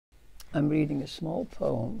I'm reading a small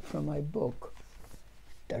poem from my book,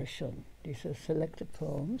 Darshan. These are selected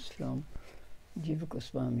poems from Jiva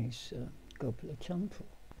Goswami's Gopala Champu.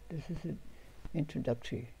 This is an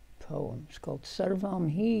introductory poem. It's called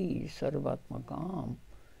Sarvam sarvatmakam.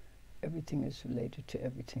 Everything is related to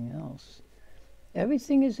everything else.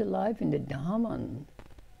 Everything is alive in the Dhamman.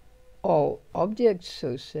 All objects,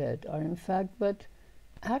 so said, are in fact but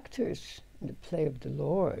actors in the play of the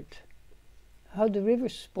Lord. How the river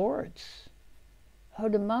sports, how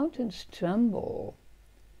the mountains tremble,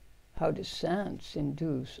 how the sands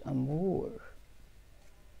induce amour.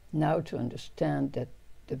 Now to understand that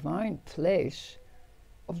divine place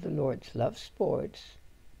of the Lord's love sports,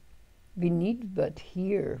 we need but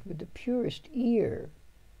hear with the purest ear,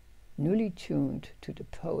 newly tuned to the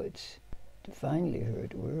poet's divinely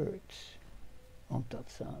heard words. Om Tat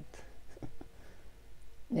Sat.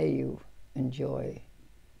 May you enjoy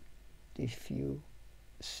these few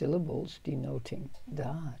syllables denoting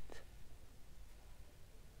that.